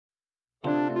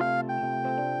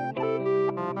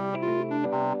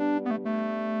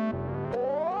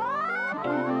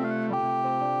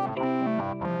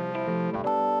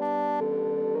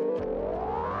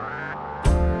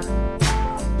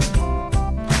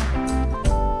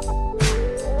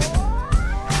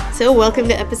So welcome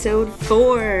to episode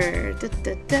 4. Da,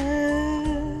 da,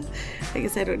 da. I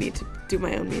guess I don't need to do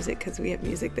my own music because we have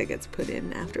music that gets put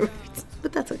in afterwards.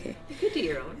 But that's okay. You could do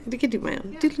your own. I could do my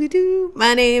own. Yeah. Doodly-doo.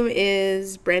 My name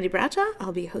is Brandy Bradshaw.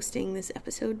 I'll be hosting this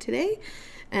episode today.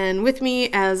 And with me,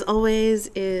 as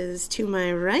always, is to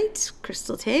my right,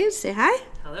 Crystal Taves. Say hi.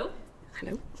 Hello.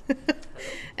 Hello.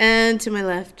 And to my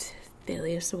left,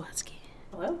 Thalia Sawatsky.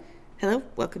 Hello. Hello.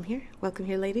 Welcome here. Welcome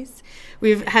here, ladies.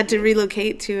 We've had to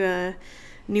relocate to a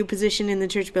new position in the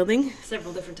church building.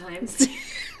 Several different times.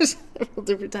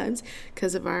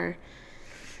 Because of our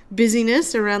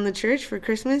busyness around the church for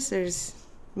Christmas. There's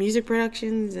music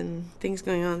productions and things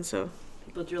going on, so...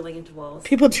 People drilling into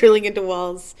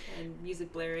walls. And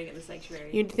music blaring in the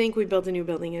sanctuary. You'd think we built a new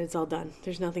building and it's all done.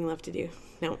 There's nothing left to do.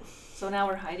 No. So now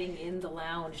we're hiding in the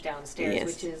lounge downstairs, yes.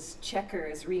 Which is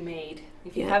Checkers remade.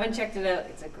 If you haven't checked it out,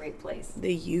 it's a great place.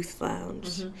 The youth lounge.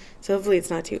 Mm-hmm. So hopefully it's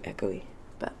not too echoey.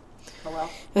 But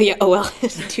oh well.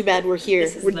 Too bad we're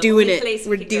here. We're doing it.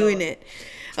 We're doing it.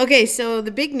 Okay, so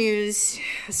the big news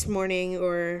this morning,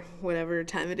 or whatever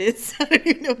time it is, I don't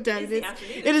even know what time it is.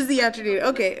 It is the afternoon.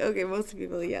 Okay, most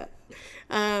people, yeah.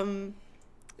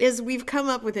 Is we've come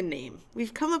up with a name.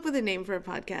 We've come up with a name for a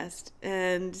podcast,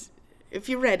 and if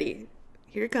you're ready,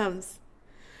 here it comes.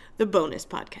 The Bonus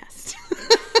Podcast.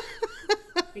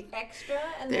 The extra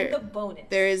and then the bonus.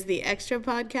 There is the extra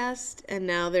podcast, and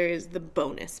now there is the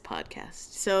bonus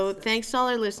podcast. So thanks to all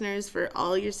our listeners for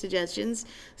all your suggestions.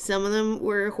 Some of them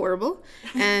were horrible,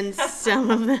 and some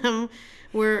of them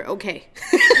were okay.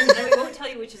 And we won't tell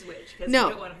you which is which, because we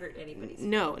don't want to hurt anybody's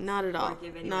feelings. No, not at all. Or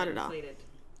give not at all. Inflated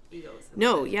egos.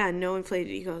 No, no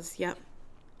inflated egos. Yep.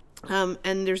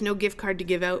 And there's no gift card to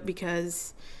give out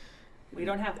because... We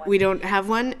don't have one. We don't have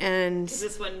one, and...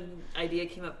 This one idea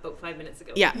came up about 5 minutes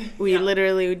ago. Yeah, we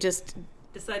literally just...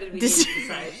 Decided we needed to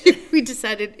decide. We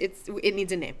decided it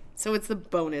needs a name. So it's the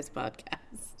Bonus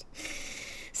Podcast.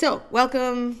 So,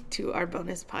 welcome to our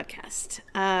Bonus Podcast.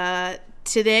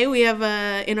 Today we have,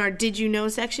 in our Did You Know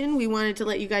section, we wanted to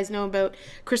let you guys know about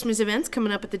Christmas events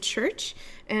coming up at the church.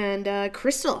 And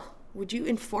Crystal, would you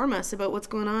inform us about what's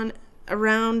going on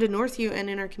around Northview and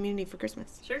in our community for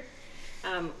Christmas? Sure.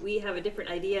 We have a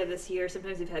different idea this year.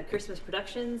 Sometimes we've had Christmas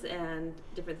productions and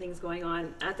different things going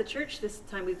on at the church. This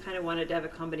time we kind of wanted to have a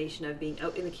combination of being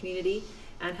out in the community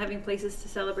and having places to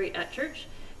celebrate at church.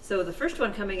 So the first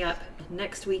one coming up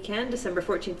next weekend, December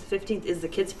 14th to 15th, is the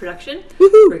kids production.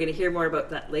 Woohoo! We're going to hear more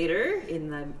about that later in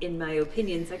the In My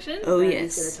Opinion section. Oh,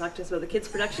 yes. He's going to talk to us about the kids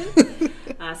production.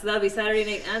 So that'll be Saturday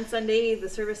night and Sunday. The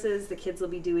services, the kids will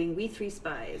be doing We Three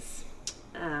Spies.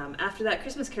 After that,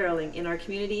 Christmas caroling in our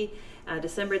community,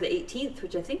 December the 18th,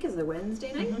 which I think is a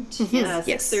Wednesday night,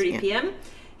 6:30 p.m.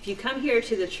 If you come here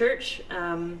to the church,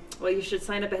 well, you should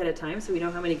sign up ahead of time so we know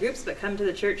how many groups, but come to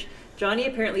the church. Johnny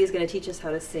apparently is going to teach us how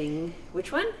to sing,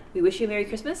 which one? We Wish You a Merry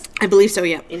Christmas? I believe so,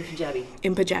 yeah. In Punjabi.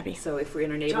 In Punjabi. So if we're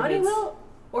in our neighborhoods. Johnny will?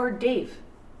 Or Dave?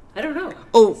 I don't know.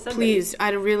 Oh, please.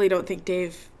 I really don't think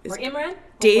Dave is... Or Imran?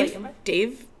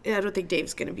 Dave? I don't think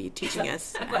Dave's going to be teaching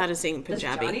us how to sing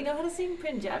Punjabi. Does Johnny know how to sing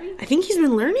Punjabi? I think he's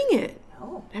been learning it.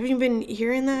 Oh. Have you been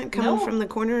hearing that coming from the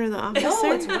corner of the office?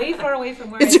 No, it's way far away from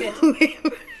where I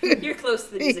sit. You're close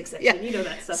to the music section. Yeah. You know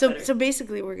that stuff better. So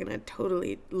basically, we're going to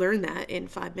totally learn that in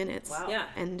 5 minutes. Wow. Yeah.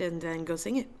 And then go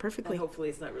sing it perfectly. And hopefully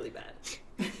it's not really bad.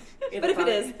 But if it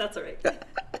is, that's all right.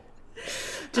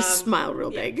 Just smile real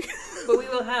big. But we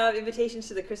will have invitations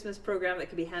to the Christmas program that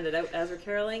can be handed out as we're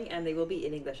caroling, and they will be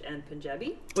in English and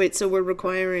Punjabi. Wait, so we're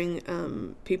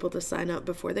requiring people to sign up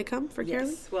before they come for caroling?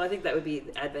 Yes. Well, I think that would be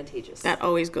advantageous. That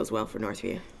always goes well for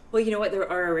Northview. Well, you know what? There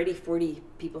are already 40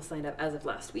 people signed up as of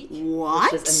last week.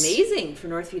 What? Which is amazing for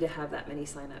Northview to have that many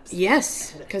sign-ups.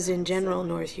 Yes, because in general,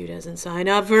 Northview doesn't sign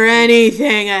up for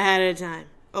anything ahead of time.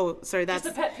 Oh, sorry, that's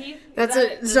a pet peeve.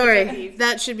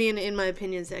 That should be in my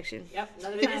opinion section. Yep,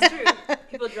 it is true.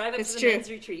 People drive up to the men's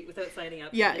retreat without signing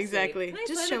up. Yeah, exactly.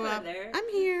 Just show up. There? I'm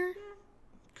here.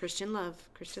 Christian love.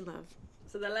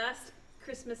 So the last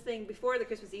Christmas thing before the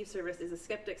Christmas Eve service is a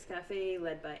Skeptics Cafe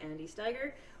led by Andy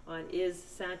Steiger on Is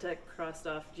Santa Crossed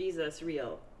Off Jesus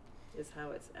Real? Is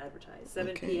how it's advertised.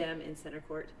 7 p.m. in Center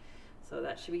Court. So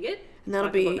that should be good. And that'll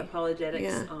be about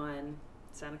apologetics on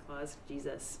Santa Claus,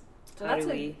 Jesus. So how do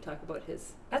we talk about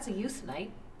his... That's a youth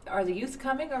night. Are the youth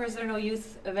coming, or is there no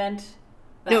youth event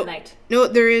that night? No,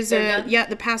 there is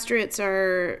the pastorates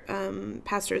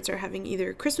are having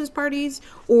either Christmas parties,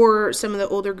 or some of the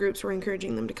older groups were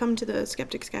encouraging them to come to the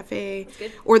Skeptics Cafe,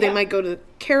 or they might go to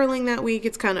caroling that week.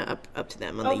 It's kind of up to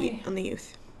them on the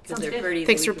youth.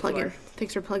 Thanks for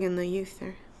plugging the youth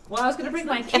there. Well, I was going to bring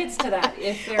my kids to that.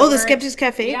 If there Oh, the weren't- Skeptics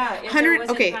Cafe? Yeah, if there 100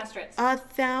 wasn't okay. pastorates.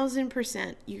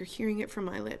 1,000%. You're hearing it from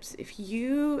my lips. If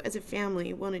you, as a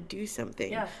family, want to do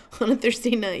something Yeah. on a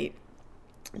Thursday night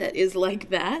that is like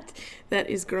that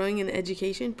is growing in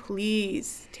education,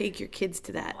 please take your kids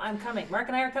to that. I'm coming. Mark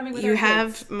and I are coming with You our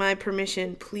have kids. my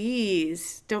permission.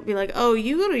 Please don't be like, oh,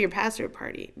 you go to your pastorate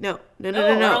party. No. Or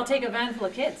I'll take a van full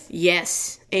of kids.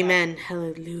 Yes. Amen.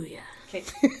 Hallelujah. Okay.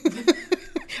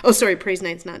 Oh, sorry. Praise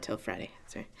night's not till Friday.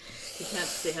 Sorry. You can't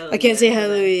say hallelujah. I can't say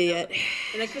hallelujah yet.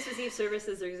 And then Christmas Eve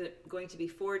services, there's going to be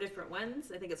 4 different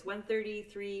ones. I think it's 1:30,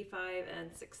 3, 5, and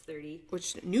 6:30.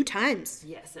 Which, new times.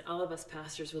 Yes, and all of us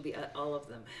pastors will be at all of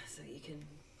them. So you can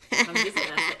come visit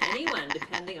us at any one,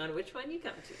 depending on which one you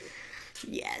come to.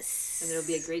 Yes. And there'll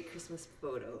be a great Christmas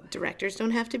photo. Directors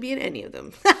don't have to be at any of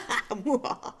them.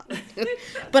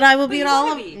 But I will be you at all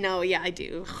wanna of be. No, yeah, I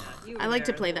do. you I were like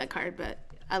to there. play that card, but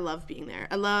I love being there.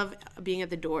 I love being at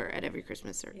the door at every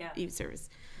Christmas or Yeah. Eve service.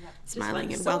 Yeah. Smiling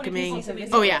fun. and So many welcoming. people to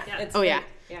visit. Oh yeah. Yeah, it's Oh yeah. great.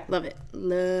 Yeah. Love it.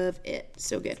 Love it.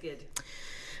 So good. It's good.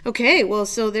 Okay, well,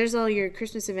 so there's all your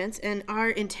Christmas events, and our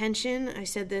intention, I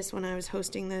said this when I was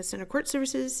hosting the Center Court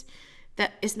services,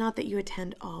 that is not that you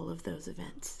attend all of those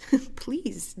events.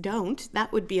 Please don't.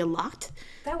 That would be a lot.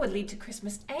 That would lead to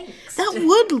Christmas angst. That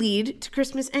would lead to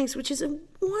Christmas angst, which is a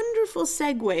wonderful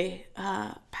segue,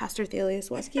 Pastor Thalius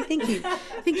Wesky. Thank you.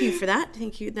 Thank you for that.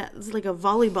 Thank you. That was like a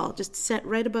volleyball just set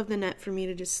right above the net for me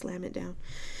to just slam it down.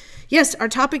 Yes, our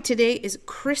topic today is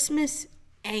Christmas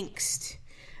angst.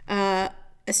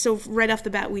 So right off the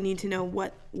bat, we need to know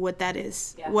what that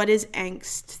is. Yeah. What is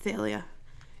angst, Thalia?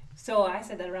 So I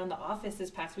said that around the office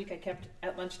this past week. I kept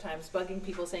at lunchtimes bugging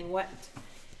people saying, what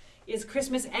is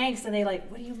Christmas angst? And they like,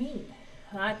 what do you mean?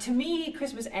 To me,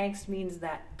 Christmas angst means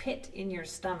that pit in your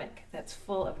stomach that's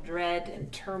full of dread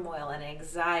and turmoil and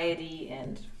anxiety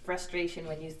and frustration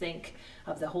when you think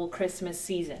of the whole Christmas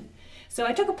season. So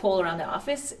I took a poll around the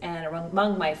office and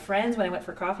among my friends when I went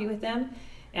for coffee with them.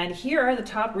 And here are the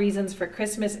top reasons for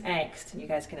Christmas angst. And you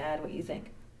guys can add what you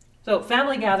think. So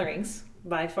family gatherings,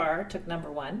 by far, took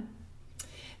number 1.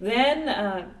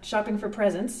 Then shopping for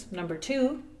presents, number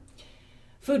 2.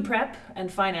 Food prep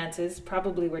and finances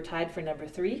probably were tied for number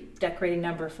 3. Decorating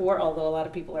number 4, although a lot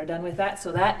of people are done with that.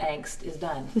 So that angst is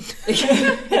done.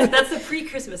 That's the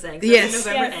pre-Christmas angst. Yes. That's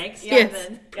the November Yes. angst. Yes.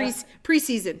 And then,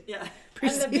 Pre-season. yeah. And the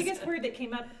Pre-season. biggest word that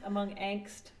came up among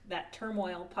angst, that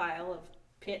turmoil pile of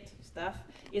pit stuff,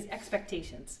 is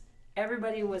expectations.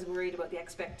 Everybody was worried about the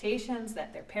expectations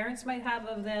that their parents might have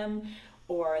of them,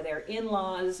 or their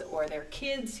in-laws, or their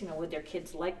kids. Would their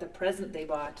kids like the present they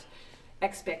bought?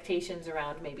 Expectations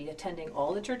around maybe attending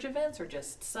all the church events or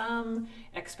just some.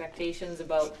 Expectations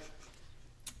about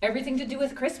everything to do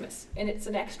with Christmas. And it's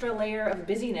an extra layer of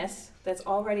busyness that's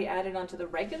already added onto the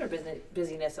regular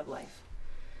busyness of life.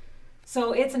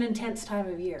 So it's an intense time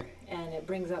of year, and it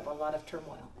brings up a lot of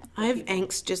turmoil. I have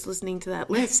angst just listening to that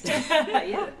list.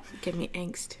 Yeah. Give me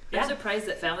angst. I'm surprised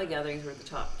that family gatherings were at the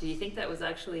top. Do you think that was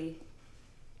actually...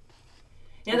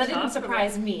 Yeah, that didn't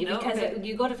surprise me No? because Okay.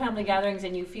 you go to family gatherings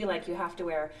and you feel like you have to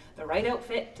wear the right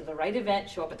outfit to the right event,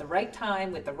 show up at the right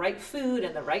time with the right food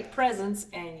and the right presents,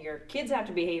 and your kids have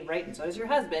to behave right, and so does your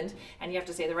husband, and you have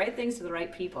to say the right things to the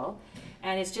right people,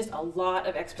 and it's just a lot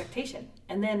of expectation.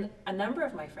 And then a number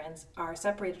of my friends are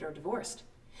separated or divorced.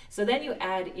 So then you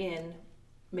add in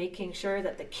making sure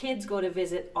that the kids go to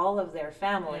visit all of their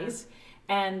families,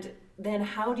 and then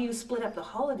how do you split up the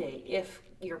holiday? If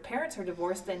your parents are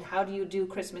divorced, then how do you do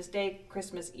Christmas Day,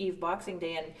 Christmas Eve, Boxing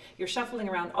Day, and you're shuffling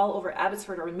around all over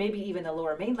Abbotsford or maybe even the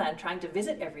Lower Mainland trying to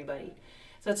visit everybody.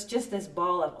 So it's just this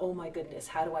ball of, oh my goodness,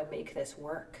 how do I make this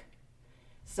work?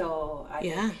 So I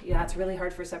think, it's really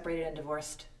hard for separated and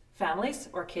divorced families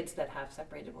or kids that have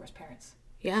separated divorced parents.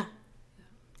 Yeah.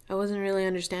 I wasn't really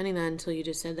understanding that until you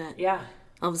just said that. Yeah,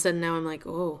 All of a sudden now I'm like,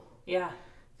 oh, yeah.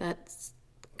 that's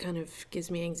kind of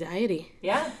gives me anxiety.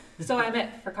 Yeah. So I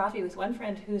met for coffee with one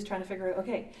friend who's trying to figure out,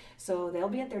 okay, so they'll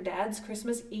be at their dad's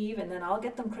Christmas Eve, and then I'll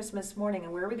get them Christmas morning,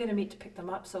 and where are we going to meet to pick them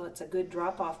up so it's a good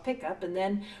drop-off pickup, and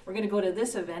then we're going to go to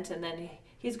this event, and then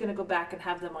he's going to go back and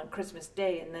have them on Christmas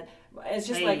Day, and then it's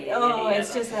just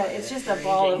it's just a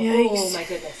ball of, Yikes. oh my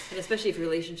goodness. And especially if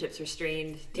relationships are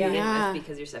strained to begin with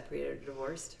because you're separated or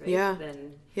divorced, right? Yeah.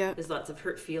 Then Yeah. there's lots of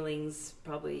hurt feelings,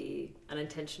 probably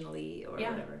unintentionally or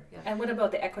whatever. Yeah. And what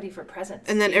about the equity for presents?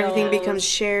 And then You everything know, becomes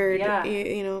shared. Yeah.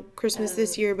 You know, Christmas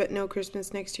this year, but no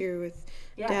Christmas next year with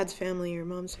Yeah. dad's family or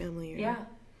mom's family. Or, Yeah.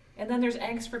 And then there's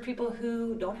angst for people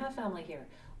who don't have family here,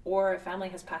 or a family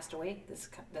has passed away this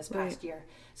past Right. year.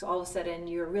 So all of a sudden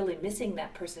you're really missing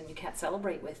that person. You can't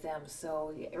celebrate with them.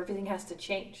 So everything has to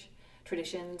change.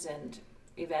 Traditions and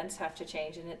events have to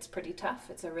change, and it's pretty tough.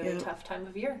 It's a really tough time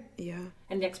of year. Yeah.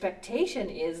 And the expectation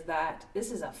is that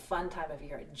this is a fun time of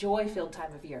year, a joy-filled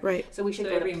time of year. Right. So we should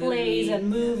go to plays and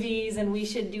movies, and we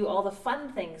should do all the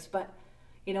fun things. But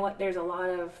you know what? There's a lot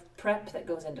of prep that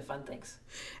goes into fun things.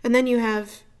 And then you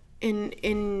have,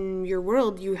 in your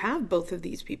world, you have both of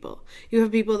these people. You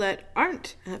have people that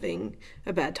aren't having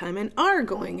a bad time and are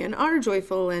going and are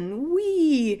joyful and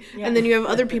and then you have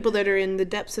other people that are in the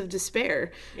depths of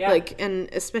despair. Like, and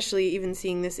especially even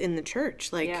seeing this in the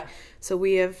church. Like, so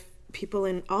we have people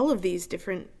in all of these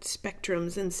different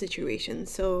spectrums and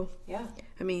situations. So,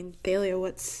 I mean, Thalia,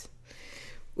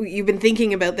 you've been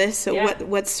thinking about this. So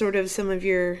what's sort of some of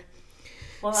your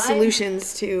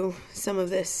solutions to some of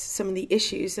this, some of the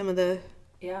issues, some of the...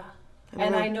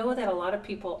 I know that a lot of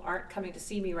people aren't coming to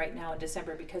see me right now in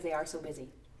December because they are so busy.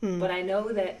 But I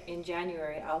know that in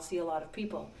January I'll see a lot of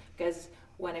people, because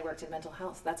when I worked in mental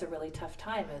health, that's a really tough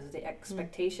time, as the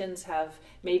expectations have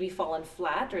maybe fallen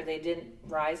flat, or they didn't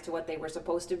rise to what they were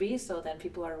supposed to be. So then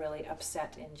people are really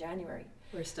upset in January.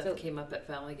 Where stuff came up at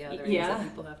family gatherings that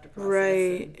people have to process.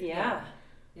 Right.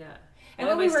 And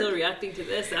why am I still reacting to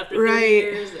this after 30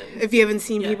 years? And, if you haven't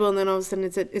seen people, and then all of a sudden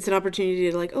it's an opportunity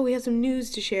to like, oh, we have some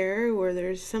news to share, or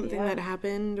there's something that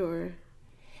happened, or...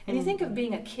 And you think of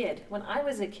being a kid. When I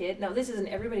was a kid, now this isn't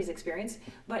everybody's experience,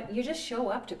 but you just show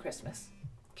up to Christmas.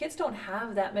 Kids don't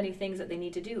have that many things that they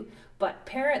need to do, but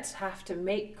parents have to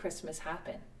make Christmas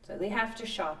happen. So they have to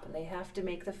shop, and they have to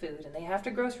make the food, and they have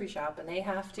to grocery shop, and they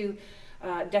have to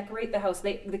decorate the house.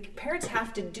 The parents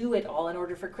have to do it all in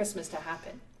order for Christmas to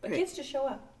happen. But kids just show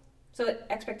up. So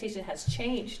the expectation has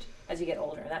changed as you get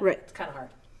older. It's kind of hard.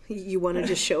 You want to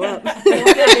just show up. You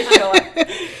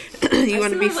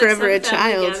want to be forever a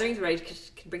child. Gatherings where I can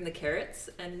bring the carrots,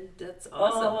 and that's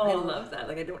awesome. I love that.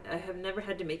 Like I have never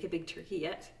had to make a big turkey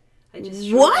yet. I just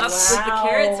show up with the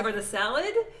carrots or the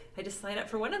salad. I just sign up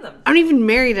for one of them. I'm even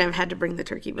married and I've had to bring the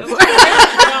turkey before.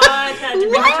 I've had to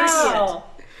bring the turkey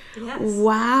yet. Yes.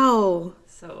 Wow.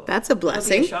 So that's a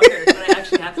blessing. That'll be a shocker, but I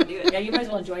actually have to do it. Yeah, you might as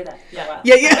well enjoy that. Yeah.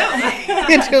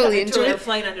 Totally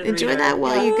enjoy that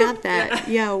while you got that.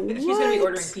 Yeah. She's going to be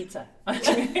ordering pizza. I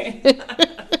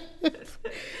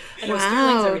know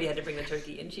Sterling's already had to bring the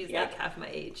turkey, and she's like half my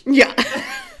age. Yeah.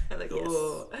 I'm like,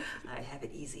 I have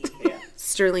it easy.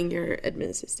 Sterling, your admin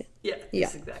assistant. Yeah.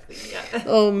 Exactly. Yeah.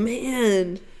 Oh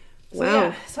man.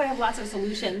 Wow. So I have lots of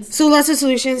solutions.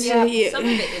 Yeah. Some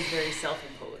of it is very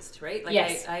self-imposed, right? Like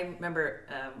I remember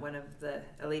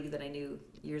a lady that I knew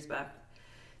years back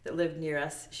that lived near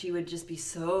us. She would just be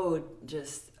so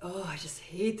I just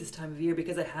hate this time of year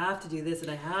because I have to do this and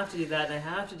I have to do that and I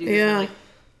have to do this. Yeah. I'm like,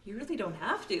 you really don't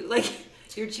have to. Like,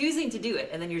 you're choosing to do it,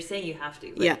 and then you're saying you have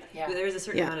to. Like, there's a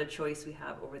certain amount of choice we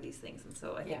have over these things, and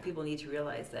so I think people need to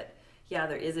realize that,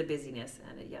 there is a busyness,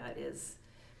 and it is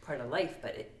part of life,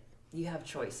 but you have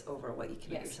choice over what you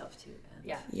commit yourself to. And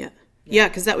Yeah,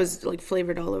 because that was like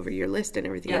flavored all over your list and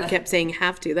everything. You kept saying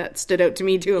have to. That stood out to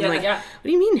me too. I'm like, what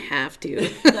do you mean have to?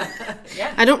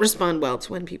 I don't respond well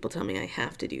to when people tell me I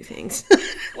have to do things.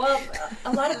 Well,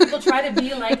 a lot of people try to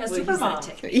be like a super mom.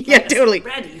 Totally.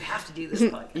 Randy, you have to do this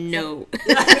podcast. No.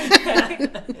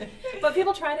 But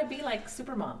people try to be like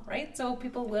super mom, right? So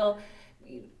people will,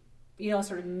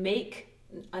 sort of make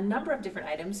a number of different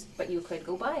items, but you could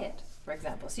go buy it, for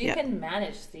example. So you can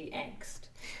manage the angst.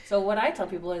 So what I tell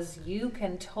people is you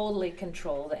can totally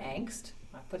control the angst.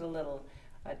 I put a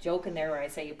joke in there where I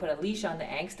say you put a leash on the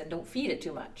angst and don't feed it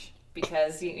too much,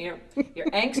 because your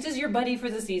angst is your buddy for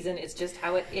the season. It's just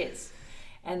how it is.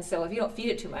 And so if you don't feed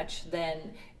it too much,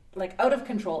 then like out of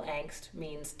control angst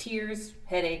means tears,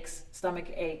 headaches,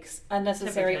 stomach aches,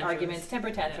 unnecessary arguments,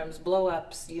 temper tantrums,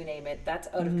 blow-ups, you name it. That's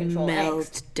out of control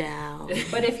angst.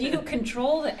 Meltdown. But if you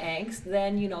control the angst,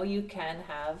 then you can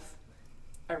have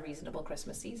a reasonable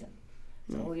Christmas season.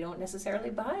 So you don't necessarily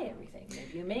buy everything.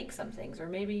 Maybe you make some things, or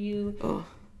maybe you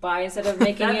buy instead of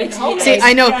making it home. See,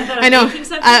 I know.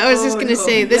 I was just going to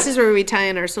say, this is where we tie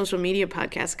in our social media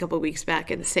podcast a couple of weeks back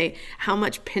and say how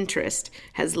much Pinterest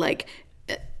has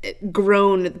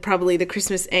grown probably the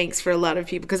Christmas angst for a lot of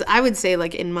people. Because I would say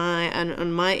like on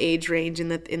my age range in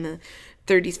the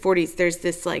 30s, 40s, there's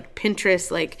this like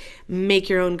Pinterest, like make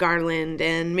your own garland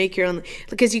and make your own,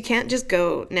 because you can't just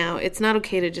go now. It's not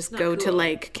okay to just go to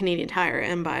like Canadian Tire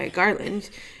and buy a garland.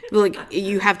 Like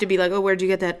you have to be like, where'd you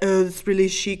get that? Oh, this really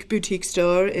chic boutique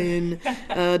store in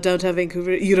downtown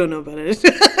Vancouver. You don't know about it.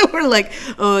 Or like,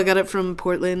 oh, I got it from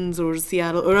Portland or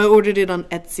Seattle, or I ordered it on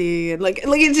Etsy, and like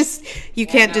it just, you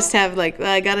can't just have like,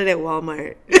 well, I got it at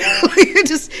Walmart. Like,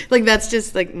 just like, that's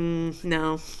just like,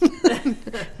 no,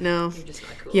 no. You're just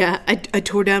not cool. Yeah, I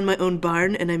tore down my own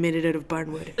barn and I made it out of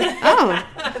barnwood. Oh,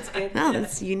 That's good. no,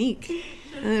 that's unique.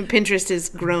 Pinterest has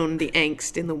grown the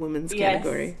angst in the women's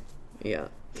category. Yeah.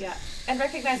 Yeah, and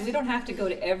recognize we don't have to go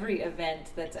to every event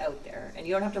that's out there, and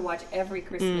you don't have to watch every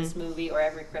Christmas movie or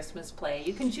every Christmas play.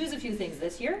 You can choose a few things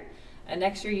this year, and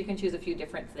next year you can choose a few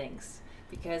different things,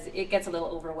 because it gets a little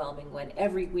overwhelming when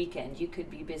every weekend you could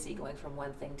be busy going from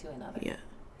one thing to another. Yeah.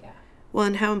 Yeah. Well,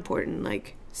 and how important,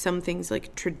 like, some things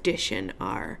like tradition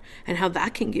are, and how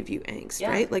that can give you angst,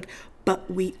 right? Like,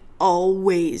 but we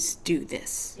always do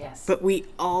this. Yes. But we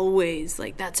always,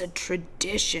 like, that's a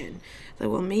tradition. Like,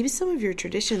 well, maybe some of your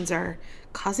traditions are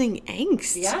causing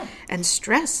angst and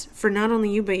stress for not only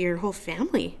you, but your whole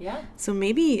family. Yeah. So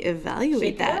maybe evaluate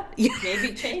Shake it that. up.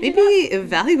 Maybe change Maybe it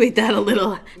evaluate that a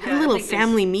little. Have a I little think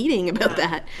family meeting about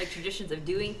that. Like traditions of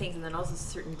doing things, and then also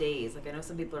certain days. Like I know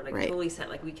some people are like totally set,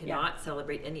 like we cannot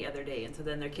celebrate any other day, and so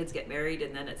then their kids get married,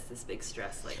 and then it's this big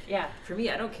stress. Like for me,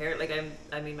 I don't care. Like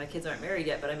I mean, my kids aren't married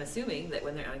yet, but I'm assuming that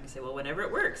when they're, I can say, well, whenever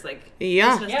it works. Like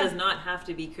Christmas does not have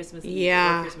to be Christmas Eve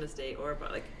or Christmas Day or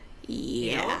like.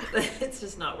 You know, it's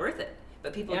just not worth it.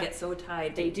 But people get so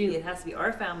tied. They do. It has to be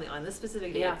our family on this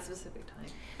specific day at this specific time.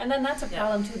 And then that's a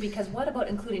problem too, because what about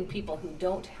including people who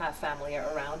don't have family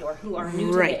around, or who are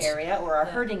new to the area, or are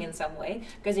hurting in some way?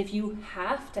 Because if you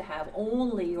have to have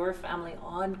only your family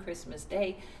on Christmas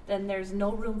Day, then there's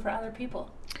no room for other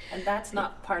people. And that's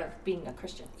not part of being a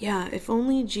Christian. Yeah, if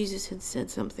only Jesus had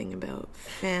said something about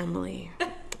family.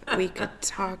 We could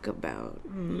talk about.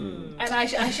 And I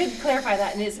should clarify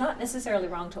that, and it's not necessarily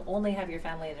wrong to only have your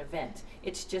family at an event.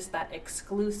 It's just that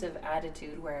exclusive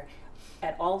attitude where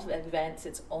at all events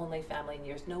it's only family and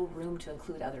there's no room to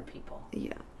include other people.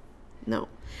 Yeah. No.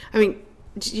 I mean,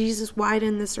 Jesus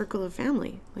widened the circle of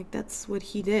family. Like, that's what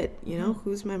he did, you know?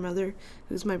 Who's my mother?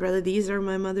 Who's my brother? These are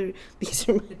my mother. These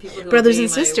are my brothers and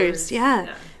sisters.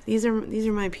 Yeah. These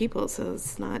are my people. So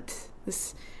it's not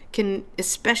this. Can,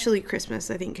 especially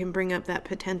Christmas, I think, can bring up that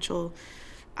potential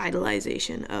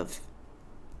idolization of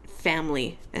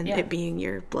family and it being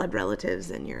your blood relatives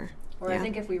and your... Or I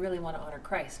think if we really want to honor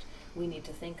Christ, we need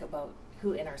to think about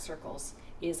who in our circles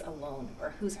is alone,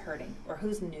 or who's hurting, or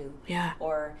who's new,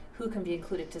 or who can be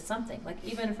included to something. Like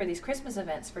even for these Christmas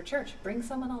events for church, bring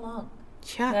someone along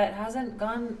that hasn't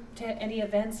gone to any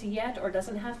events yet or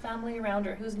doesn't have family around,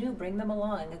 or who's new. Bring them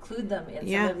along and include them in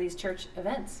some of these church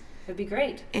events. It'd be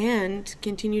great. And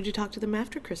continue to talk to them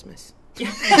after Christmas.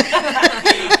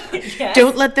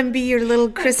 Don't let them be your little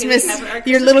Christmas,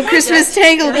 your little Christmas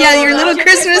tag. Your little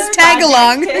Christmas tag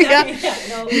along.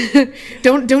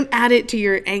 Don't add it to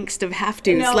your angst of have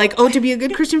tos. No. Like, to be a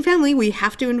good Christian family, we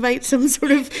have to invite some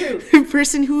sort of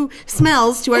person who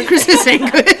smells to our Christmas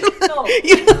banquet.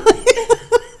 You know?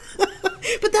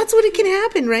 But that's what it can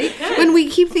happen, right? When we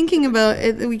keep thinking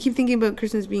about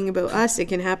Christmas being about us, it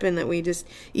can happen that we just,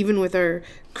 even with our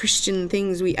Christian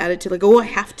things, we add it to like, I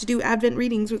have to do Advent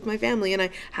readings with my family, and I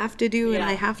have to do, and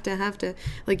I have to.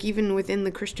 Like, even within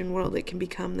the Christian world, it can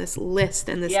become this list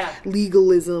and this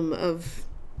legalism of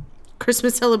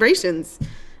Christmas celebrations,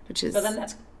 which is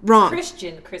wrong.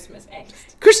 Christian Christmas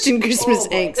angst. Christian Christmas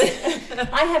angst.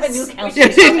 I have a new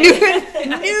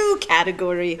counselor. New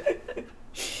category.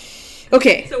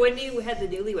 Okay. So when you had the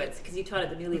newlyweds, because you taught at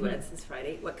the newlyweds this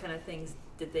Friday, what kind of things,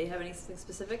 did they have anything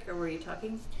specific, or were you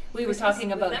talking? We were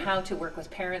talking about how to work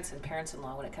with parents and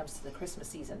parents-in-law when it comes to the Christmas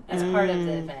season as part of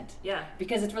the event. Yeah.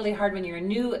 Because it's really hard when you're a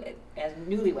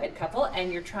newlywed couple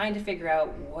and you're trying to figure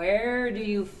out where do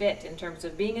you fit in terms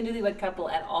of being a newlywed couple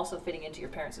and also fitting into your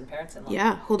parents and parents-in-law.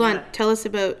 Yeah. Hold on. Tell us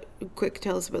about the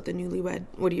newlywed.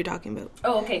 What are you talking about?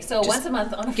 Oh, okay. So once a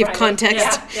month on a Friday. Give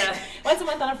context. Yeah. Once a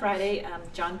month on a Friday,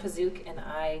 John Pazook and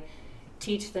I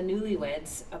teach the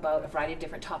newlyweds about a variety of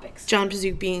different topics. John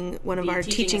Pazook being one of our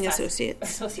teaching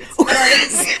associates. Assassination.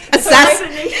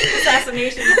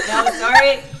 No,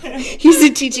 sorry. He's a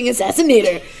teaching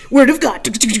assassinator. Word of God.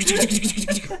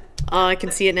 Oh, I can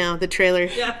see it now. The trailer.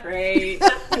 Yeah, great.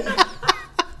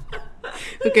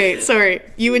 Okay, sorry.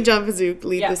 You and John Pazook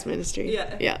lead this ministry.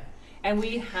 Yeah. And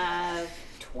we have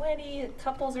 20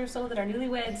 couples or so that are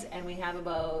newlyweds, and we have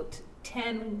about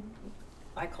 10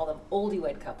 I call them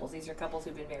oldie-wed couples. These are couples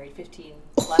who've been married 15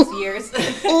 plus years.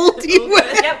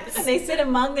 Oldie-wed. Yep. And they sit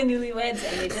among the newlyweds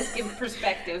and they just give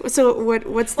perspective. So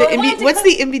what's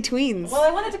the in-betweens? Well,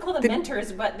 I wanted to call them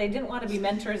mentors, but they didn't want to be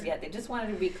mentors yet. They just wanted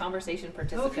to be conversation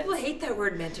participants. Oh, people hate that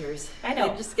word mentors. I know.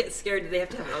 They just get scared that they have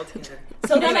to have it all together.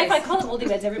 So then if I call them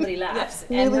oldie-weds, everybody laughs.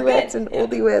 And we're Newlyweds good. and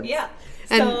oldie-weds. Yeah.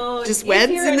 And So just if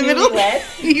weds you're in a the middle?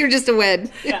 newlywed- You're just a wed.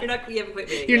 Yeah. You haven't quite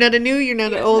made it You're yet. not a new, you're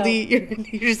not an oldie,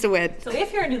 you're just a wed. So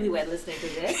if you're a newlywed listening to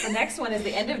this, the next one is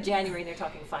the end of January and they're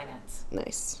talking finance.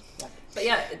 Nice. But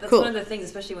yeah, that's Cool. one of the things,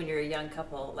 especially when you're a young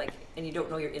couple, like, and you don't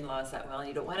know your in-laws that well, and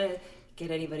you don't want to get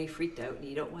anybody freaked out, and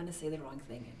you don't want to say the wrong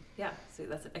thing. And yeah, so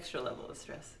that's an extra level of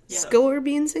stress. Yeah. Score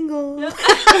being single.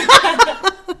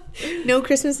 No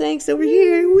Christmas angst over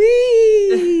here.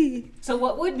 Whee! So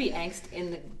what would be angst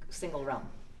in the single realm?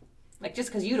 Like, just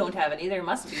because you don't have any, there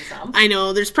must be some. I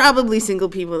know there's probably single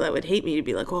people that would hate me to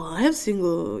be like, well, I have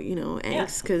single,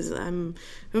 angst because I'm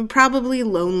probably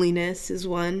loneliness is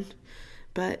one.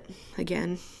 But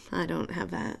again, I don't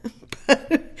have that.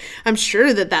 But I'm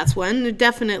sure that that's one.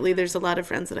 Definitely there's a lot of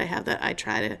friends that I have that I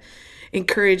try to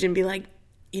encourage and be like,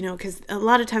 because a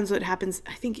lot of times what happens,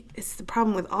 I think it's the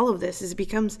problem with all of this is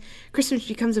Christmas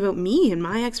becomes about me and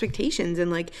my expectations,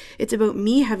 and like it's about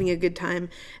me having a good time.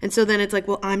 And so then it's like,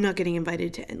 well, I'm not getting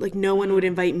invited to, like, no one would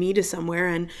invite me to somewhere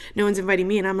and no one's inviting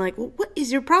me. And I'm like, well, what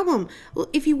is your problem? Well,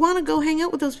 if you want to go hang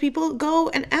out with those people, go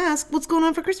and ask what's going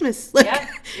on for Christmas. Like,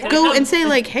 go and say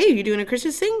like, hey, you doing a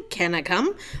Christmas thing? Can I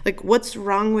come? Like, what's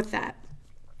wrong with that?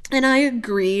 And I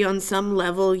agree on some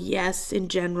level. Yes, in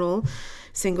general,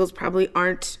 singles probably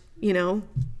aren't,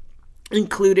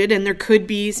 included, and there could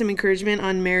be some encouragement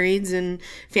on marrieds and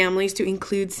families to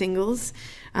include singles.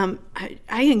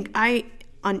 I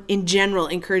in general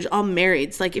encourage all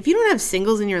marrieds. Like, if you don't have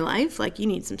singles in your life, like, you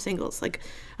need some singles. Like,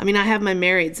 I mean, I have my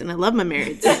marrieds and I love my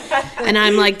marrieds, and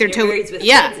I'm like, they're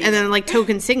and then like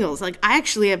token singles. Like, I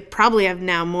actually probably have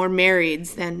now more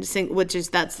marrieds than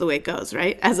that's the way it goes,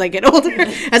 right? As I get older,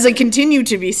 as I continue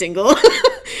to be single,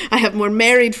 I have more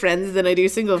married friends than I do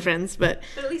single friends. But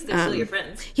at least they're still your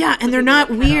friends. Yeah, and they're not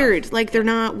weird. Like, they're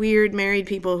not weird married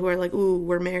people who are like, ooh,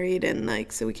 we're married and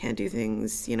like, so we can't do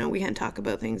things. We can't talk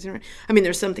about things. I mean,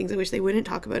 there's some things I wish they wouldn't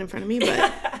talk about in front of me,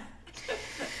 but.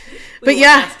 But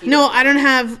yeah, no, I don't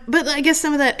have, but I guess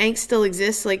some of that angst still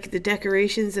exists, like the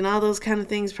decorations and all those kind of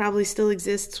things probably still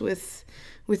exists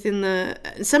within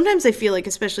sometimes I feel like,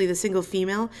 especially the single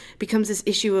female, becomes this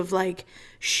issue of like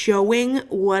showing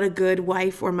what a good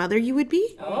wife or mother you would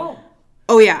be.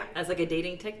 Oh yeah. As like a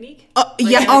dating technique?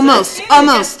 Yeah, almost.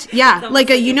 Yeah. Like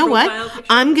you know what?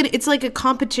 It's like a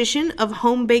competition of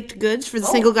home-baked goods for the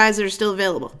single guys that are still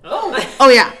available. Oh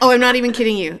yeah. Oh, I'm not even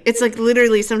kidding you. It's like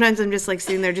literally sometimes I'm just like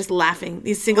sitting there just laughing.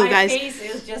 These single guys. My face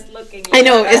is just looking. I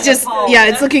know, it's just appalled. Yeah,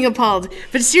 it's looking appalled.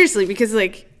 But seriously, because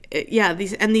like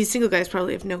these single guys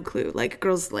probably have no clue. Like,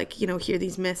 girls like, hear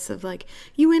these myths of like,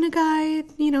 you win a guy,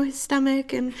 his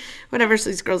stomach and whatever. So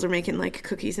these girls are making like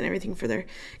cookies and everything for their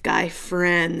guy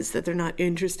friends that they're not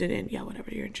interested in. Yeah,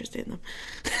 whatever, you're interested in them.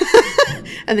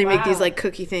 And they make these like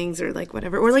cookie things or like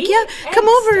whatever. Or like, come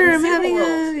over. I'm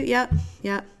having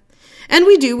yeah. And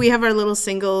we have our little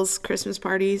singles Christmas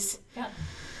parties.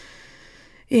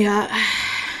 Yeah.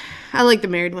 I like the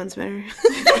married ones better.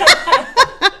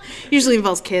 Usually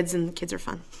involves kids, and kids are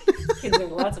fun. Kids are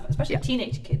lots of, especially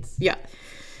teenage kids.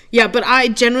 Yeah, but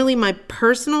my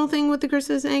personal thing with the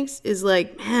Christmas angst is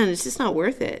like, man, it's just not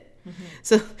worth it. Mm-hmm.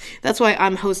 So that's why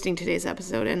I'm hosting today's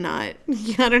episode and not,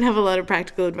 I don't have a lot of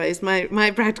practical advice.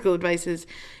 My practical advice is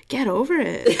get over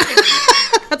it.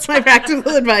 That's my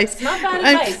practical advice. It's not bad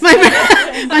advice.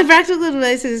 My practical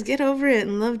advice is get over it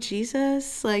and love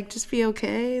Jesus. Like, just be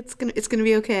okay. It's gonna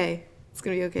be okay. It's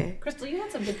going to be okay. Crystal, you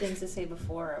had some good things to say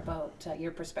before about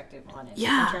your perspective on it.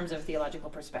 Yeah. In terms of theological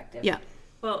perspective. Yeah.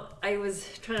 Well, I was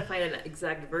trying to find an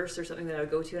exact verse or something that I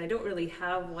would go to, and I don't really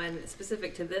have one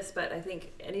specific to this, but I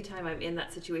think anytime I'm in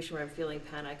that situation where I'm feeling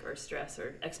panic or stress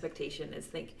or expectation, is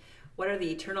think, what are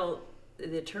the eternal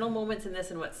moments in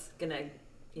this, and what's going to,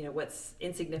 what's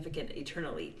insignificant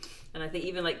eternally. And I think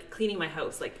even like cleaning my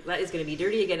house, like that is going to be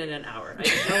dirty again in an hour. I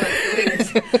just know that's the way it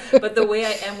is. But the way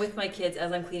I am with my kids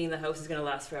as I'm cleaning the house is going to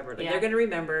last forever. Like, they're going to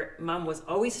remember Mom was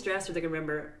always stressed, or they're going to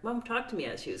remember Mom talked to me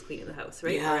as she was cleaning the house,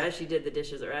 right? Yeah. Or as she did the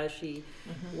dishes, or as she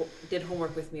did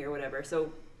homework with me or whatever.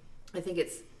 So I think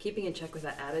it's keeping in check with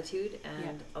that attitude,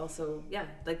 and also,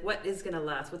 like, what is going to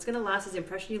last? What's going to last is the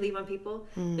impression you leave on people,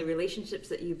 the relationships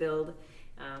that you build,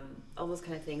 all those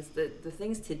kind of things. The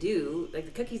things to do, like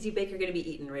the cookies you bake are going to be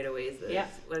eaten right away.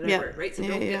 Whatever, right? So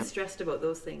don't get stressed about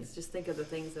those things. Just think of the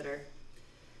things that are,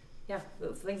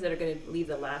 those things that are going to leave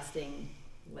the lasting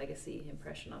legacy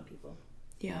impression on people.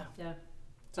 Yeah. Yeah.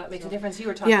 So that makes a difference. You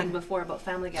were talking before about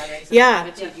family gatherings. And Yeah. the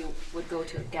attitude you would go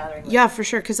to a gathering with. Yeah, for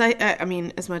sure. Because I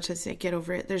mean, as much as I get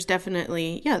over it, there's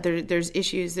definitely, there's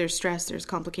issues, there's stress, there's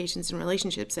complications in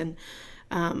relationships.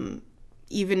 And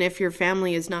even if your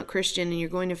family is not Christian and you're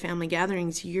going to family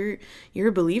gatherings, you're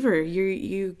a believer.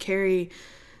 You carry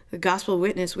the gospel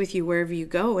witness with you wherever you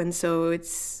go. And so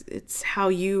it's how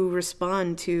you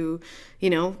respond to,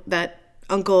 that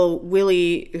Uncle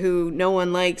Willie who no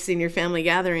one likes in your family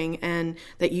gathering, and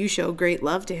that you show great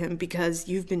love to him because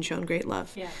you've been shown great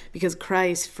love. Yeah. Because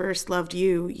Christ first loved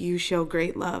you, you show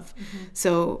great love. Mm-hmm.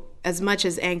 So as much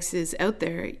as angst is out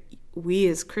there, we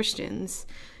as Christians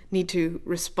need to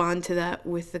respond to that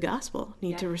with the gospel,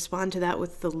 need to respond to that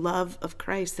with the love of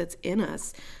Christ that's in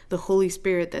us, the Holy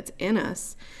Spirit that's in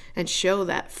us, and show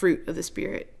that fruit of the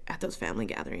Spirit at those family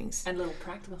gatherings. And a little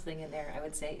practical thing in there, I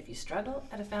would say, if you struggle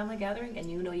at a family gathering and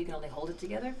you know you can only hold it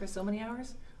together for so many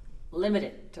hours, limit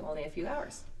it to only a few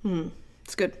hours.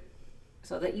 It's good.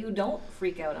 So that you don't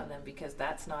freak out on them, because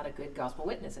that's not a good gospel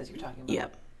witness, as you're talking about.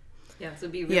 Yep. Yeah, so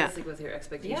be realistic with your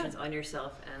expectations on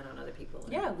yourself and on other people.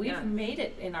 Yeah, we've made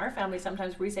it in our family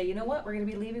sometimes where we say, you know what, we're going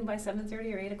to be leaving by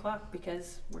 7:30 or 8 o'clock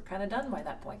because we're kind of done by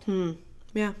that point.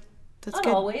 Yeah, that's Not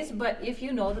good. always, but if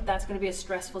you know that that's going to be a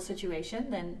stressful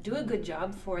situation, then do a good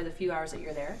job for the few hours that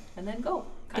you're there, and then go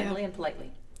kindly and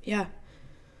politely. Yeah.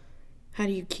 How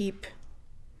do you keep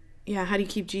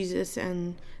Jesus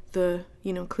and the,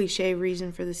 cliche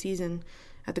reason for the season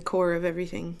at the core of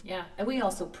everything? Yeah, and we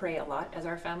also pray a lot as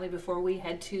our family before we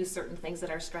head to certain things that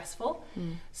are stressful,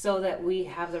 so that we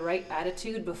have the right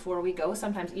attitude before we go.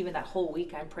 Sometimes even that whole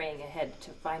week I'm praying ahead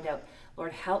to find out,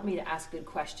 Lord, help me to ask good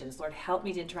questions. Lord, help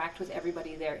me to interact with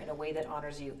everybody there in a way that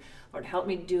honors you. Lord, help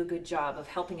me to do a good job of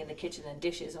helping in the kitchen and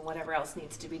dishes and whatever else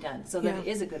needs to be done, so that it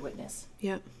is a good witness.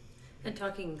 Yeah. And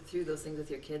talking through those things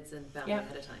with your kids and family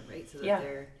ahead of time, right? So that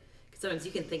they're, cause sometimes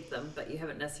you can think them, but you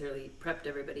haven't necessarily prepped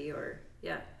everybody or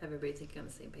have everybody thinking on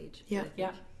the same page. Yeah.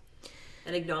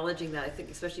 And acknowledging that, I think,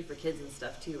 especially for kids and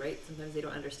stuff too, right? Sometimes they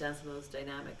don't understand some of those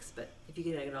dynamics, but if you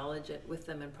can acknowledge it with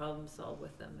them and problem solve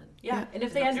with them. And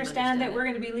if they understand that we're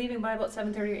going to be leaving by about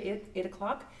 7:30 or 8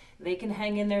 o'clock, they can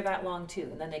hang in there that long too.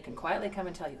 And then they can quietly come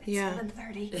and tell you, it's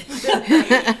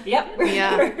 7:30.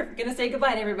 We're going to say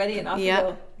goodbye to everybody and off you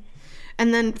go.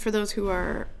 And then for those who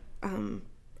are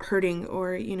hurting,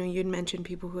 or you'd mentioned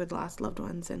people who had lost loved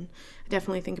ones, and I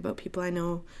definitely think about people I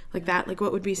know like that. Like,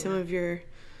 what would be some of your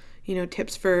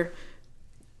tips for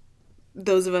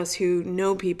those of us who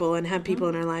know people and have people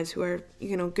in our lives who are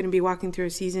going to be walking through a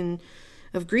season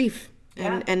of grief,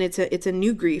 and it's a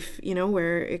new grief,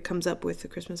 where it comes up with the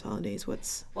Christmas holidays?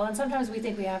 And sometimes we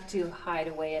think we have to hide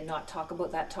away and not talk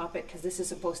about that topic because this is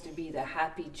supposed to be the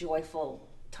happy, joyful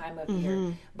time of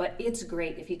year, but it's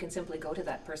great if you can simply go to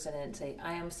that person and say,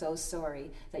 I am so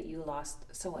sorry that you lost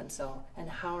so and so, and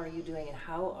how are you doing, and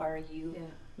how are you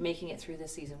making it through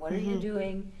this season? What are you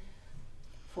doing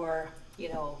for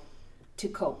to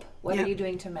cope? What are you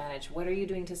doing to manage? What are you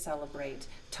doing to celebrate?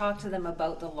 Talk to them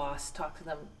about the loss. Talk to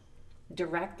them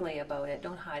directly about it.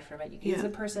 Don't hide from it. You can use the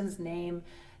person's name.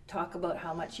 Talk about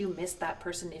how much you missed that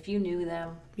person if you knew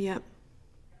them.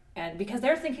 And because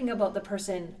they're thinking about the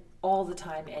person all the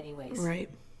time anyways. Right.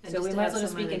 And so we might as well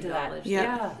just speak into that. It's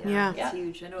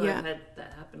huge. I know I've had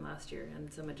that happen last year,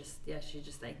 and someone she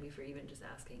just thanked me for even just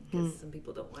asking, because some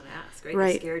people don't want to ask, right?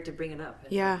 They're scared to bring it up.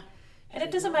 And it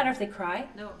doesn't matter if they cry.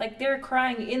 No. Like, they're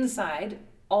crying inside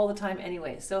all the time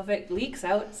anyway. So if it leaks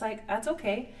out, it's like, that's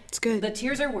okay. It's good. The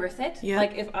tears are worth it. Yeah.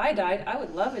 Like, if I died, I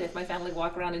would love it if my family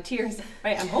walked around in tears.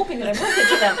 Right? I'm hoping that I'm worth it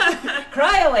to them.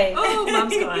 Cry away. Oh,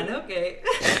 mom's gone. Okay.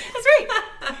 That's right.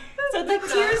 So the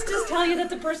tears just tell you that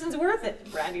the person's worth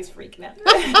it. Brandy's freaking out.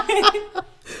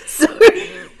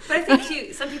 But I think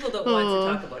too, some people don't want to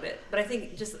talk about it. But I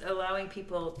think just allowing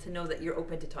people to know that you're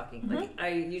open to talking. Like,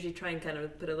 I usually try and kind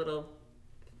of put a little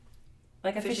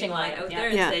like a fishing line out there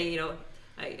and say,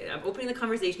 I'm opening the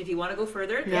conversation. If you want to go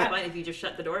further, that's fine. If you just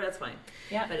shut the door, that's fine.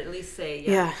 But at least say,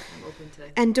 I'm open to.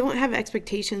 And don't have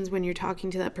expectations when you're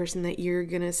talking to that person that you're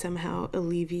going to somehow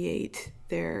alleviate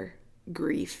their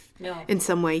grief in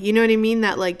some way. You know what I mean?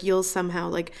 That like you'll somehow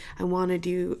like,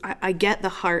 I get the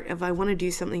heart of I want to do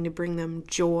something to bring them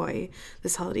joy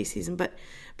this holiday season, but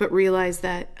realize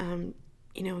that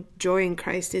joy in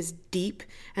Christ is deep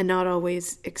and not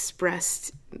always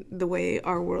expressed the way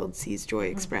our world sees joy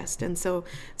expressed. And so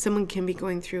someone can be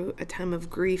going through a time of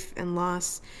grief and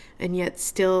loss and yet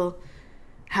still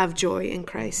have joy in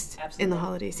Christ in the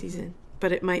holiday season.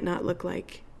 But it might not look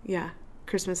like,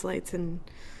 Christmas lights and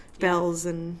bells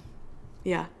and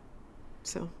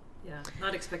so.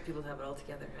 Not expect people to have it all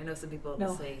together. I know some people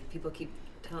say people keep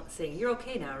saying, "You're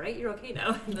okay now, right? You're okay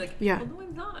now." And like, Yeah. well, no,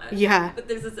 I'm not. Yeah. But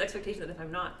there's this expectation that if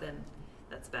I'm not, then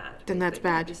that's bad. Then that's But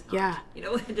bad. just not, Yeah. You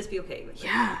know, and just be okay with it.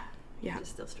 Yeah. Yeah.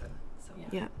 Just still struggle. So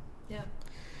Yeah. yeah.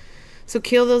 So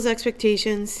kill those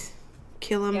expectations.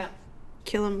 Kill them. Yeah.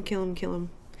 Kill them. Kill them. Kill them.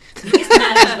 Manage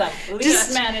them. At least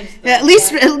Just- manage them.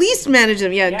 At least manage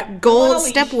them. Yeah. Yeah. Goal Well,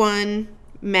 step 1.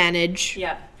 Manage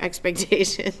Yeah.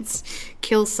 expectations.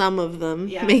 Kill some of them.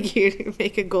 Yeah. Make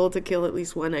a goal to kill at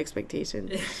least one expectation.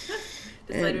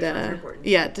 Decide which ones are important.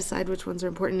 Yeah, decide which ones are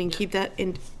important and keep that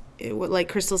in what, like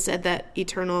Crystal said, that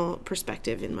eternal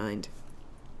perspective in mind.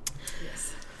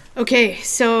 Yes. Okay,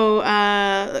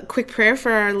 so quick prayer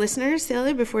for our listeners,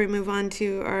 Celia, before we move on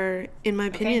to our In My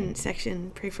Opinion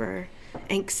section. Pray for our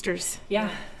angsters. Yeah.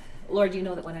 Lord, you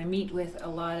know that when I meet with a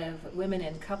lot of women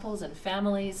and couples and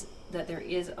families, that there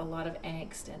is a lot of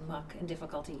angst and muck and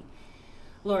difficulty.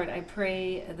 Lord, I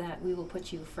pray that we will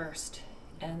put you first,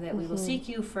 and that we will seek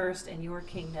you first and your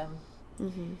kingdom,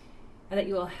 and that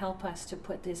you will help us to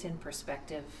put this in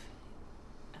perspective.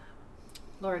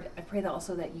 Lord, I pray that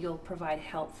also that you'll provide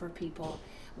help for people,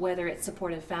 whether it's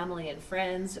supportive family and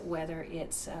friends, whether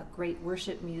it's great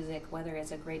worship music, whether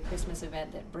it's a great Christmas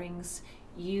event that brings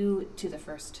you to the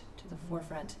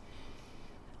forefront.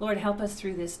 Lord, help us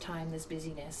through this time, this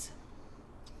busyness.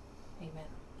 Amen.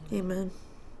 Amen.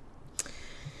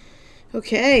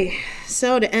 Okay,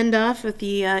 so to end off with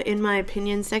the In My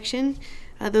Opinion section,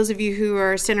 those of you who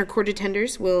are center court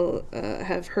attenders will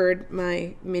have heard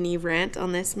my mini rant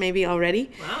on this maybe already.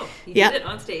 Wow. You Yep. did it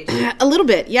on stage. A little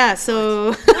bit, yeah,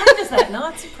 so... Why does that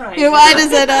not surprise you? Why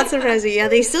does that not surprise you? Yeah,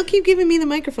 they still keep giving me the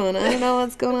microphone. I don't know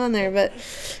what's going on there, but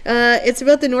it's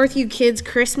about the Northview Kids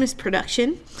Christmas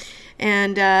production.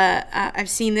 And I've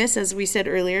seen this, as we said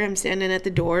earlier. I'm standing at the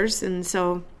doors, and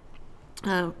so...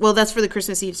 well, that's for the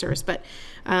Christmas Eve service, but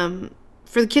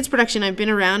for the kids production, I've been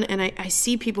around and I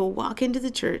see people walk into the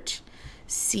church,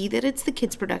 see that it's the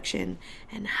kids production,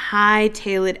 and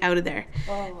hightail it out of there.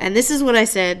 Oh. And this is what I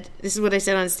said. This is what I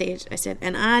said on stage. I said,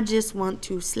 and I just want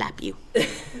to slap you.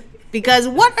 Because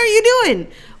what are you doing?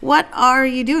 What are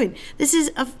you doing? This is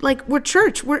we're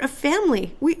church. We're a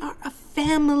family. We are a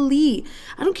family.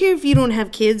 I don't care if you don't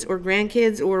have kids or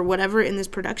grandkids or whatever in this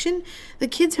production. The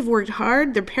kids have worked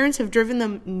hard. Their parents have driven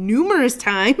them numerous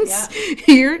times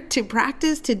here to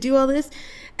practice, to do all this.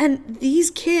 And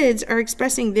these kids are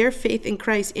expressing their faith in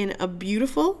Christ in a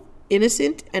beautiful,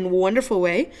 innocent, and wonderful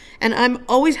way. And I'm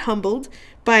always humbled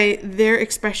by their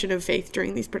expression of faith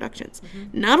during these productions.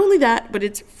 Not only that, but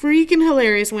it's freaking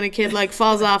hilarious when a kid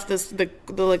falls off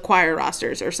the choir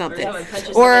rosters or something, or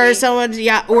someone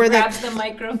punches or grabs the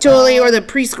microphone. Totally, or the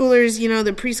preschoolers.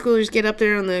 The preschoolers get up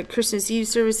there on the Christmas Eve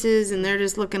services and they're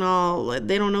just looking all,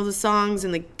 they don't know the songs,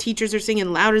 and the teachers are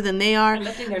singing louder than they are. And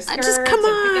lifting their skirts Just come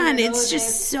and picking on, their it's noses.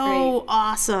 just so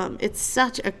awesome. It's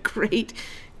such a great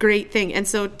thing, and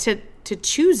so to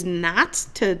choose not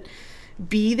to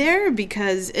be there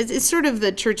because it's sort of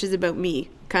the church is about me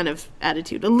kind of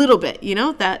attitude a little bit,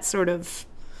 that sort of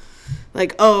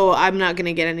like, oh, I'm not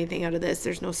gonna get anything out of this,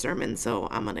 there's no sermon, so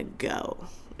I'm gonna go,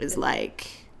 is like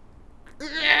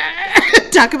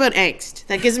talk about angst.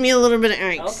 That gives me a little bit of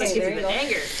angst. Okay, Gives there you you the go.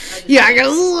 anger. Yeah, I got a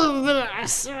little bit of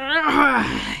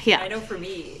I know for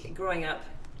me, growing up,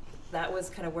 that was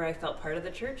kind of where I felt part of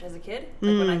the church as a kid.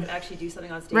 When I could actually do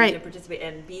something on stage Right. and participate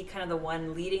and be kind of the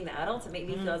one leading the adults. It made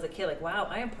me feel as a kid like, wow,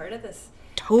 I am part of this.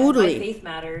 Totally. And my faith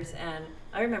matters. And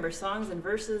I remember songs and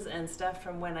verses and stuff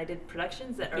from when I did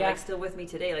productions that are Yeah. still with me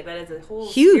today. Like that is a whole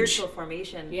Huge. spiritual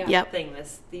formation Yeah. Yep. thing.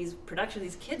 These productions,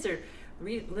 these kids are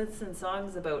listening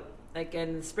songs about, like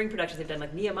in spring productions, they've done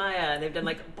like Nehemiah, and they've done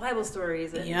like Bible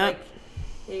stories, and Yep. like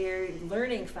they're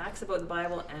learning facts about the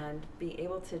Bible and being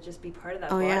able to just be part of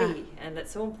that Oh, body. yeah. And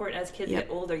that's so important as kids Yep.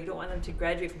 get older. You don't want them to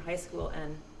graduate from high school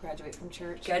and Graduate from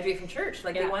church. graduate from church.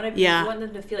 Like Yeah. they want to, Yeah. you want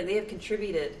them to feel like they have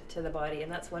contributed to the body,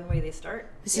 and that's one way they start.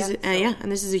 This Yeah. is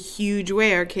and this is a huge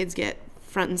way our kids get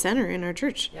front and center in our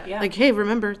church. Yeah. Yeah. Like, hey,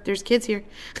 remember, there's kids here.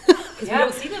 Because Yeah. we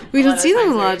don't see them. We don't see them a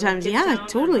times. lot They're of times. in Yeah, Kidstown or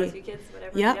totally. Northview Kids,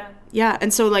 whatever. Yep. Yeah. Yeah.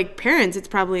 And so, like, parents, it's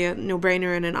probably a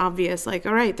no-brainer and an obvious, like,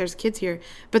 all right, there's kids here.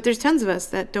 But there's tons of us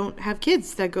that don't have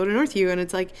kids that go to Northview. And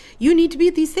it's like, you need to be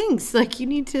at these things. Like,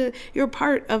 you're a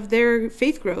part of their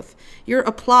faith growth. Your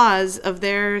applause of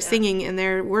their singing and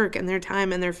their work and their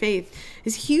time and their faith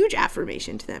is huge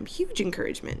affirmation to them, huge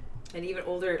encouragement. And even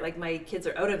older, like my kids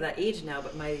are out of that age now,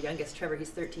 but my youngest, Trevor, he's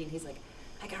 13, he's like,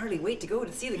 I can hardly wait to go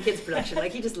to see the kids' production.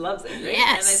 Like, he just loves it, right?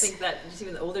 Yes. And I think that just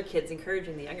even the older kids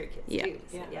encouraging the younger kids, Yeah. too.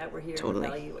 So, Yeah. yeah, we're here, Totally. we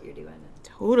value what you're doing.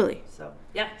 Totally. So,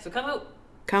 yeah, so come out.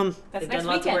 Come. That's They've next done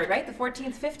lots of weekend, work. right? The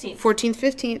 14th, 15th. 14th,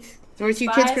 15th. Northview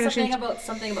Spies, Kids Productions.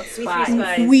 something about We Three spies.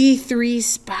 Spies. We Three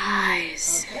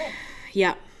Spies. Okay.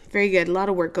 Yeah, very good. A lot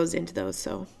of work goes into those.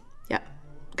 So, yeah,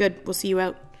 good. We'll see you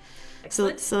out.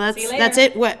 Excellent. So that's See you that's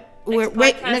later. it. What?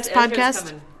 Next Ezra's podcast.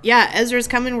 coming. Yeah, Ezra's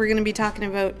coming. We're going to be talking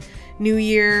about New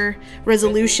Year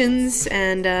resolutions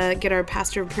and get our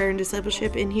pastor of prayer and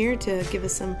discipleship in here to give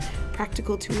us some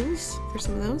practical tools for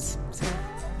some of those. So,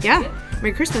 yeah,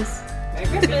 Merry Christmas. Merry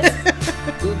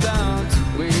Christmas. Go down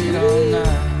to wait all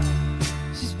night.